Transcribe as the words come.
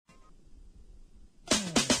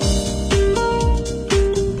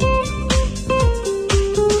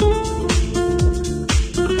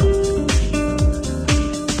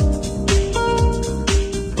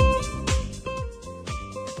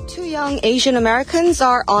Asian Americans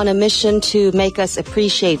are on a mission to make us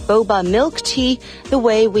appreciate boba milk tea the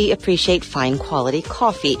way we appreciate fine quality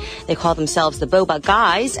coffee. They call themselves the Boba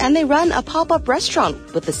Guys, and they run a pop-up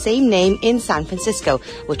restaurant with the same name in San Francisco,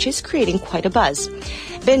 which is creating quite a buzz.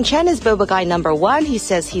 Ben Chen is Boba Guy number 1. He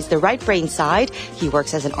says he's the right brain side. He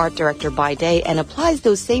works as an art director by day and applies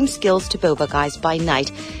those same skills to Boba Guys by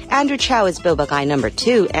night. Andrew Chow is Boba Guy number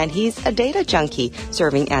 2, and he's a data junkie,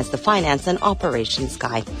 serving as the finance and operations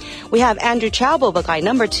guy. We have Andrew Chow, Boba Guy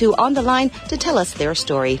number 2, on the line to tell us their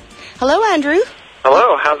story. Hello, Andrew.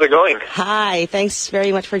 Hello, how's it going? Hi, thanks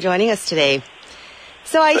very much for joining us today.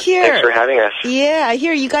 So I hear... Thanks for having us. Yeah, I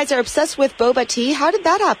hear you guys are obsessed with boba tea. How did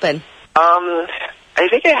that happen? I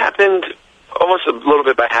think it happened almost a little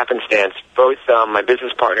bit by happenstance. Both my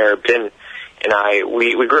business partner, Ben, and I,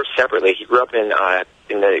 we grew up separately. He grew up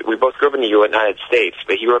we both grew up in the United States,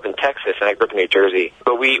 but he grew up in Texas, and I grew up in New Jersey.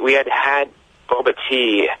 But we had boba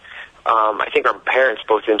tea. I think our parents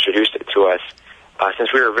both introduced it to us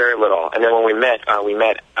since we were very little. And then when we met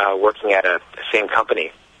working at the same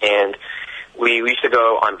company. And we used to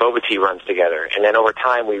go on boba tea runs together. And then over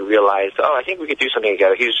time we realized, I think we could do something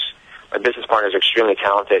together. My business partner is extremely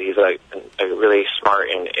talented. He's a really smart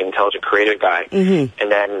and intelligent, creative guy. Mm-hmm.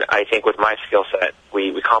 And then I think with my skill set,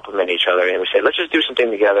 we complement each other. And we said, let's just do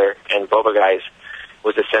something together. And Boba Guys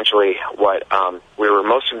was essentially what we were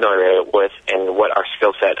most familiar with and what our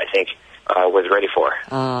skill set, I think, was ready for.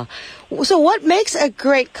 So what makes a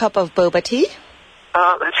great cup of boba tea?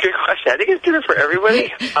 That's a good question. I think it's different for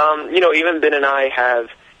everybody. Even Ben and I have,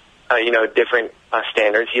 different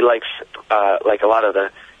standards. He likes a lot of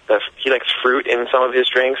he likes fruit in some of his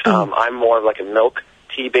drinks. I'm more of like a milk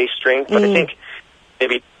tea-based drink, but I think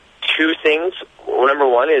maybe two things. Number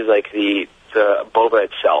one is like the boba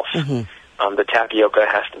itself. Mm-hmm. The tapioca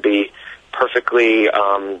has to be perfectly,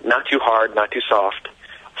 not too hard, not too soft,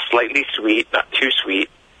 slightly sweet, not too sweet.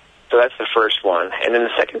 So that's the first one. And then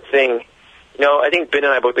the second thing, I think Ben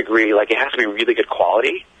and I both agree, like it has to be really good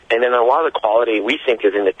quality. And then a lot of the quality we think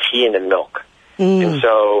is in the tea and the milk. And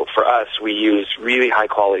so for us, we use really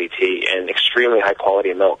high-quality tea and extremely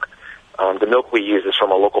high-quality milk. The milk we use is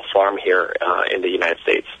from a local farm here in the United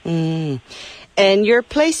States. And your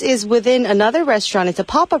place is within another restaurant. It's a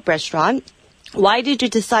pop-up restaurant. Why did you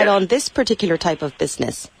decide on this particular type of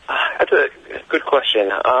business? That's a good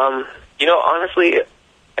question. Honestly,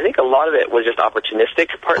 I think a lot of it was just opportunistic,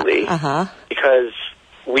 partly, because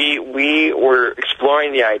we were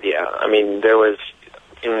exploring the idea. I mean, there was...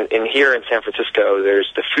 In here in San Francisco, there's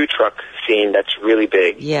the food truck scene that's really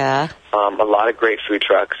big. Yeah. A lot of great food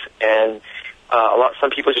trucks, and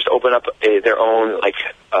some people just open up their own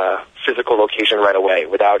physical location right away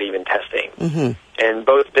without even testing. Mm-hmm. And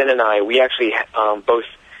both Ben and I, we actually both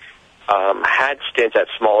had stints at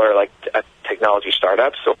smaller technology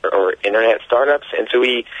startups or internet startups, and so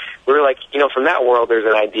we were like, from that world, there's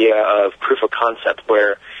an idea of proof of concept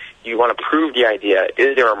where you want to prove the idea.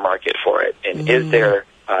 Is there a market for it, and is there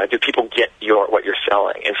do people get what you're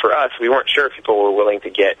selling? And for us, we weren't sure if people were willing to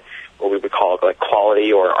get what we would call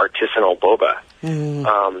quality or artisanal boba.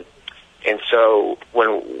 And so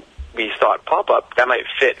when we thought pop-up, that might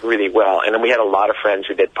fit really well. And then we had a lot of friends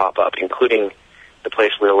who did pop-up, including the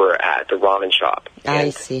place where we're at, the ramen shop.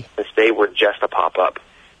 I see. Since they were just a pop-up,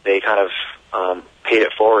 they kind of paid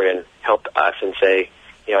it forward and helped us and say,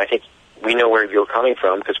 I think we know where you're coming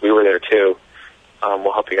from because we were there too.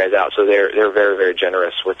 We'll help you guys out. So they're very, very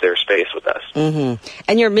generous with their space with us. Mm-hmm.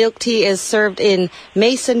 And your milk tea is served in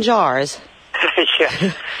mason jars. That's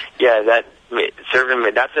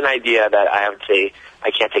an idea that I have to say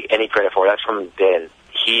I can't take any credit for. That's from Ben.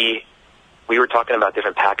 We were talking about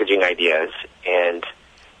different packaging ideas, and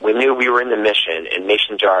we knew we were in the mission, and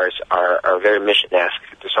mason jars are very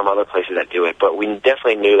mission-esque. There's some other places that do it, but we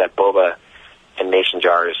definitely knew that boba and mason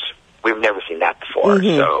jars, we've never seen that before.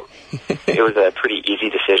 Mm-hmm. So it was a pretty easy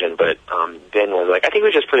decision, but Ben was like, I think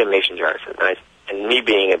we just put in mason jars. And me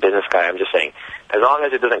being a business guy, I'm just saying, as long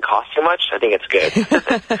as it doesn't cost too much, I think it's good.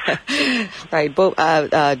 Right.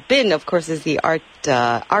 Ben, of course, is the art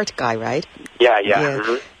guy, right? Yeah.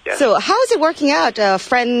 Mm-hmm. Yeah. So how is it working out?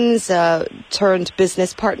 Friends turned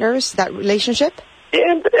business partners, that relationship?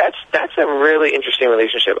 Yeah, that's a really interesting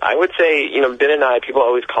relationship. I would say, Ben and I, people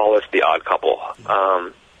always call us the odd couple.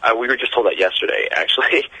 We were just told that yesterday,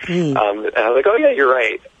 actually. And I was like, oh, yeah, you're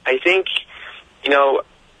right. I think, in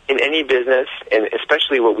any business, and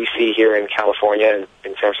especially what we see here in California and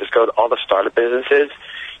in San Francisco, all the startup businesses,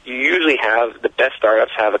 you usually have, the best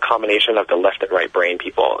startups have a combination of the left and right brain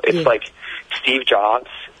people. It's like Steve Jobs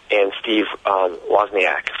and Steve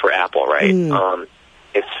Wozniak for Apple, right?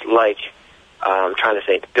 It's like, I'm trying to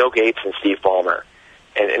think, Bill Gates and Steve Ballmer.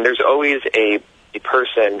 And there's always a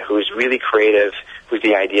person who's really creative, who's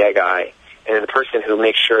the idea guy, and then the person who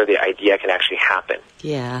makes sure the idea can actually happen.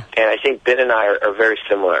 Yeah. And I think Ben and I are very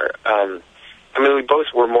similar. I mean, we both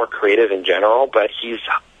were more creative in general, but he's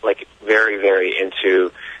like very, very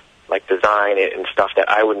into like design and stuff that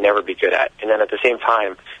I would never be good at. And then at the same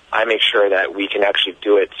time, I make sure that we can actually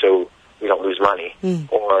do it so we don't lose money,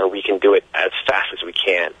 or we can do it as fast as we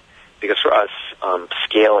can. Because for us,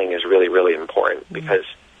 scaling is really, really important. Because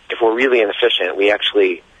if we're really inefficient, we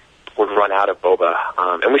actually would run out of boba.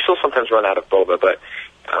 And we still sometimes run out of boba, but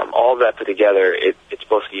all of that put together, it's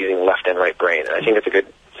both using left and right brain. And I think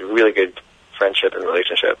it's a really good friendship and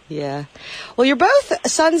relationship. Yeah. Well, you're both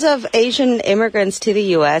sons of Asian immigrants to the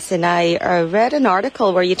U.S., and I read an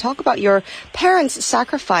article where you talk about your parents'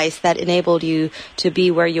 sacrifice that enabled you to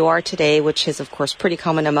be where you are today, which is, of course, pretty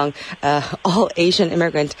common among all Asian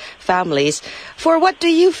immigrant families. For what do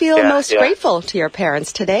you feel most grateful to your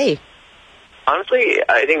parents today? Honestly,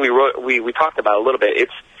 I think we talked about it a little bit.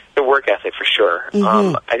 It's the work ethic for sure.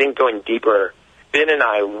 I think going deeper, Ben and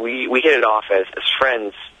I, we hit it off as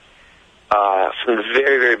friends from the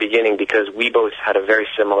very, very beginning because we both had a very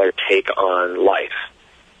similar take on life.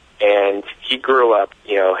 And he grew up,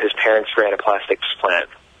 his parents ran a plastics plant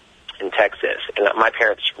in Texas, and my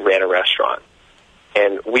parents ran a restaurant.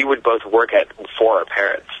 And we would both work for our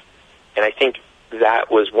parents. And I think that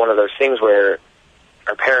was one of those things where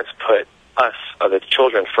our parents put us, the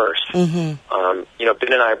children, first.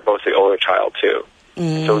 Ben and I are both the older child, too.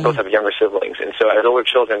 So we both have younger siblings. And so as older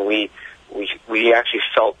children, we actually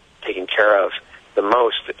felt taken care of the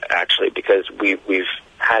most, actually, because we've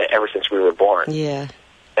had it ever since we were born. Yeah.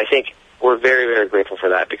 I think we're very, very grateful for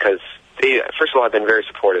that because they, first of all, have been very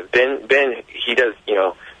supportive. Ben, he does,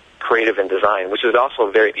 creative and design, which is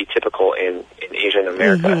also very atypical in Asian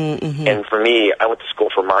America. And for me, I went to school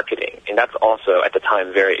for marketing, and that's also, at the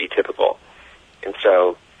time, very atypical. And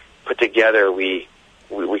so, put together, we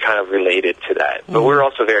kind of related to that. But we're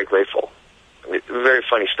also very grateful. Very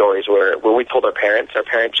funny stories where we told our parents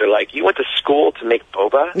are like, "You went to school to make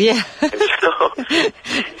boba?" Yeah. And so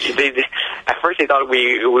at first they thought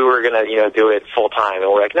we were gonna do it full time,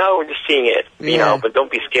 and we're like, "No, we're just seeing it, but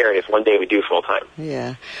don't be scared if one day we do full time."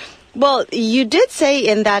 Yeah. Well, you did say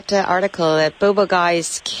in that article that Boba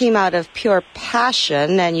Guys came out of pure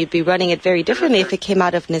passion, and you'd be running it very differently if it came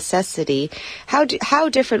out of necessity. How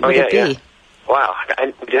different would it be? Yeah. Wow,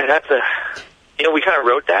 that's a. We kind of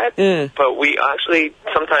wrote that, but we actually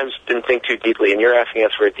sometimes didn't think too deeply, and you're asking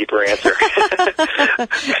us for a deeper answer.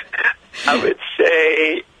 I would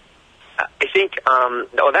say, I think,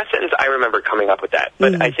 that sentence, I remember coming up with that,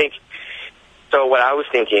 but I think, so what I was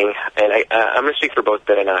thinking, and I'm going to speak for both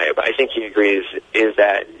Ben and I, but I think he agrees, is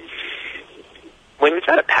that when it's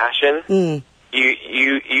out of passion,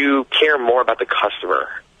 you care more about the customer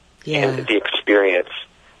and the experience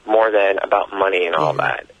more than about money and all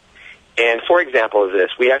that. And for example of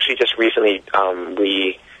this, we actually just recently,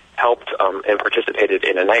 we helped and participated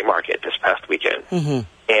in a night market this past weekend. And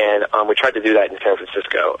we tried to do that in San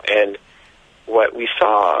Francisco. And what we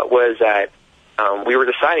saw was that we were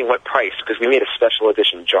deciding what price, because we made a special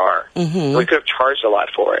edition jar. We could have charged a lot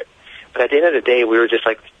for it. But at the end of the day, we were just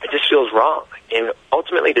like, it just feels wrong. And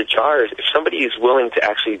ultimately the jars, if somebody is willing to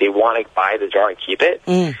actually, they want to buy the jar and keep it,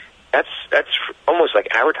 that's almost like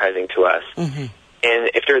advertising to us.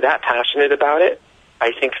 And if they're that passionate about it,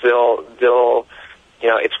 I think they'll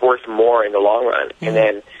it's worth more in the long run. And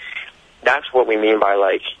then that's what we mean by,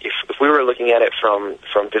 like, if we were looking at it from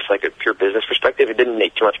just like a pure business perspective, it didn't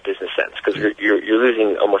make too much business sense because you're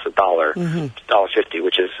losing almost $1.50,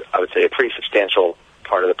 which is, I would say, a pretty substantial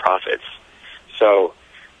part of the profits. So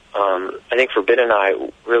I think for Ben and I,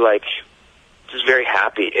 we're like just very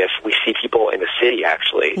happy if we see people in the city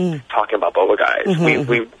actually talking about Boba Guys.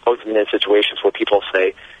 We've both been in situations where people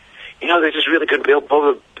say, there's this really good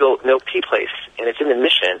Boba milk tea place, and it's in the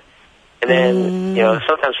Mission. And then,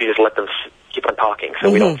 sometimes we just let them keep on talking, so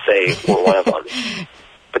we don't say we're one of them.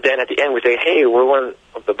 But then at the end, we say, hey, we're one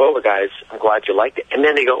of the Boba Guys. I'm glad you liked it. And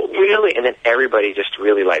then they go, really? And then everybody just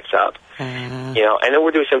really lights up. And then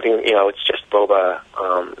we're doing something, it's just Boba.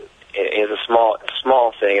 It's a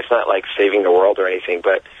small thing. It's not like saving the world or anything,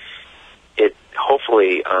 but it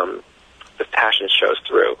hopefully the passion shows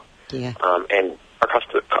through. Yeah. And our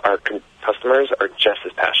customers are just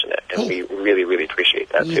as passionate, and we really, really appreciate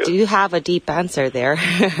that, too. You do have a deep answer there.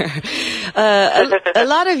 A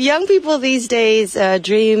lot of young people these days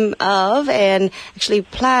dream of and actually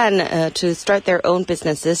plan to start their own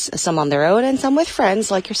businesses, some on their own and some with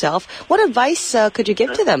friends like yourself. What advice could you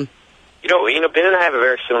give to them? Ben and I have a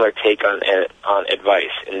very similar take on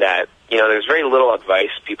advice in that, there's very little advice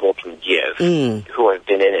people can give who have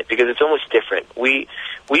been in it because it's almost different. We've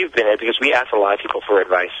been in it because we asked a lot of people for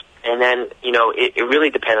advice. And then, it really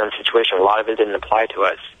depended on the situation. A lot of it didn't apply to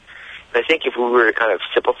us. And I think if we were to kind of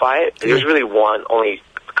simplify it, there's really only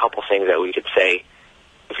a couple things that we could say,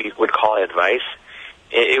 if you would call it advice.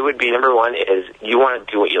 It would be, number one, is you want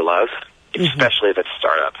to do what you love, especially if it's a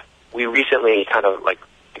startup. We recently kind of,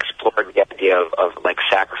 explored the idea of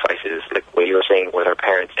sacrifices, like what you were saying with our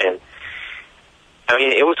parents. And, I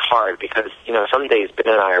mean, it was hard because, some days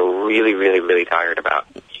Ben and I are really, really, really tired about,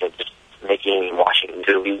 just making and washing.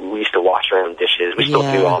 We used to wash our own dishes. We still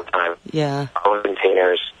do all the time. Yeah. Our own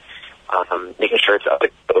containers, making sure it's up to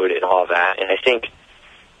code and all of that. And I think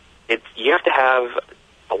you have to have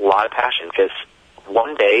a lot of passion because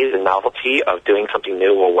one day the novelty of doing something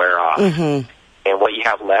new will wear off. And what you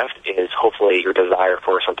have left is hopefully your desire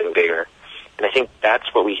for something bigger. And I think that's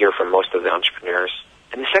what we hear from most of the entrepreneurs.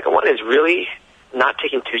 And the second one is really not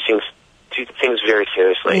taking two things very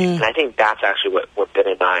seriously. And I think that's actually what Ben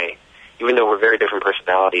and I, even though we're very different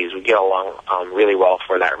personalities, we get along really well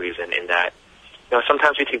for that reason. In that,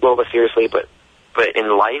 sometimes we take Boba seriously, but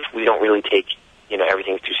in life we don't really take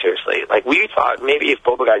everything too seriously. Like we thought maybe if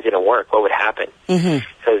Boba Guys didn't work, what would happen?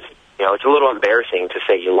 Because it's a little embarrassing to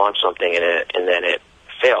say you launched something and then it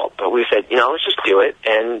failed. But we said let's just do it,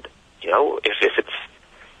 and if it's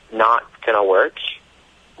not gonna work,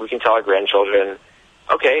 we can tell our grandchildren,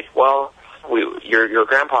 okay, well, your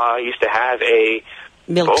grandpa used to have a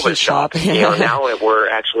milk tea shop. Now we're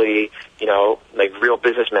actually, real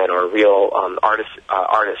businessmen or real artists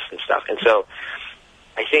and stuff. And so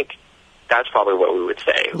I think that's probably what we would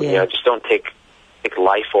say. Just don't take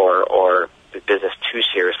life or the business too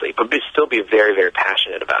seriously, but still be very, very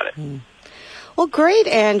passionate about it. Well, great,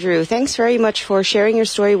 Andrew. Thanks very much for sharing your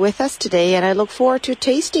story with us today, and I look forward to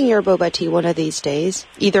tasting your boba tea one of these days,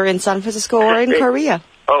 either in San Francisco or in Korea.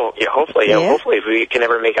 Oh, yeah, hopefully. Yeah, hopefully if we can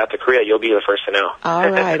ever make out to Korea, you'll be the first to know. All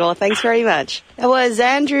right. Well, thanks very much. It was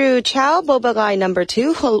Andrew Chow, Boba Guy number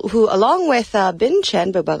 2, who along with Bin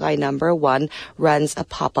Chen, Boba Guy number 1, runs a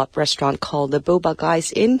pop-up restaurant called the Boba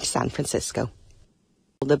Guys in San Francisco.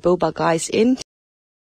 The Boba Guys in